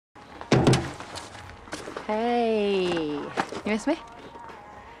Hey, you miss me?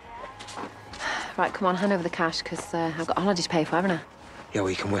 Right, come on, hand over the cash, because I've got a holiday to pay for, haven't I? Yeah, well,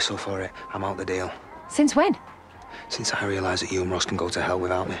 you can whistle for it. I'm out the deal. Since when? Since I realised that you and Ross can go to hell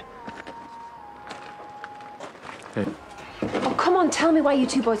without me. Hey. Oh, come on, tell me why you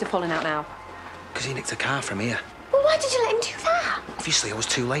two boys are falling out now. Because he nicked a car from here. Well, why did you let him do that? Obviously, I was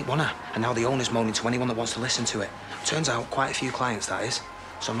too late, wasn't I? And now the owner's moaning to anyone that wants to listen to it. Turns out, quite a few clients, that is.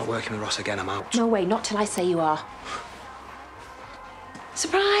 So I'm not working with Ross again, I'm out. No way, not till I say you are.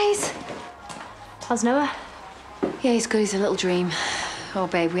 Surprise! How's Noah? Yeah, he's good, he's a little dream. Oh,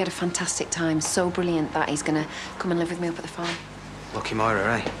 babe, we had a fantastic time. So brilliant that he's gonna come and live with me up at the farm. Lucky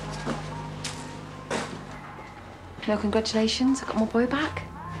Moira, eh? No congratulations, I got my boy back.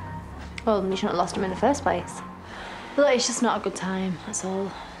 Well, you shouldn't have lost him in the first place. Look, it's just not a good time, that's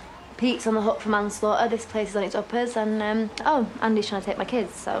all. Pete's on the hook for manslaughter, this place is on its uppers, and, oh, Andy's trying to take my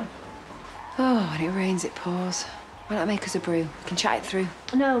kids, so... Oh, when it rains, it pours. Why not make us a brew? We can chat it through.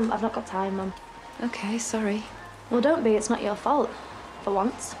 No, I've not got time, Mum. OK, sorry. Well, don't be, it's not your fault. For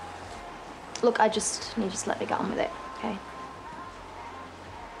once. Look, I just need you to let me get on with it, OK?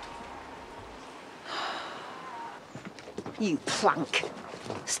 You plank.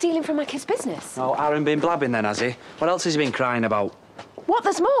 Stealing from my kid's business. Oh, Aaron been blabbing then, has he? What else has he been crying about? What,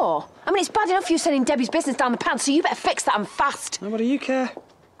 there's more? I mean, it's bad enough you sending Debbie's business down the pan, so you better fix that and fast. Oh, what do you care?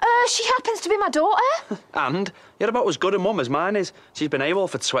 She happens to be my daughter. And? You're about as good a mum as mine is. She's been AWOL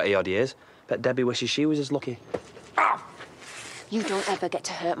for 20-odd years. Bet Debbie wishes she was as lucky. Ah! You don't ever get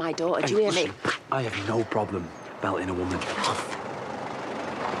to hurt my daughter, do you hear me? I have no problem belting a woman.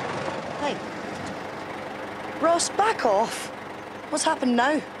 Hey. Ross, back off. What's happened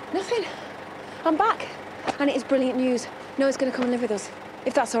now? Nothing. I'm back. And it is brilliant news. Noah's going to come and live with us.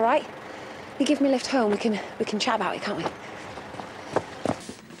 If that's all right. You give me a lift home, we can chat about it, can't we?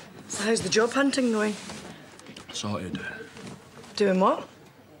 So how's the job hunting going? Sorted. Doing what?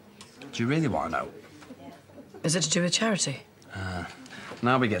 Do you really want to know? Is it to do with charity?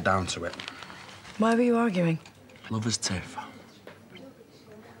 Now we get down to it. Why were you arguing? Lover's tiff.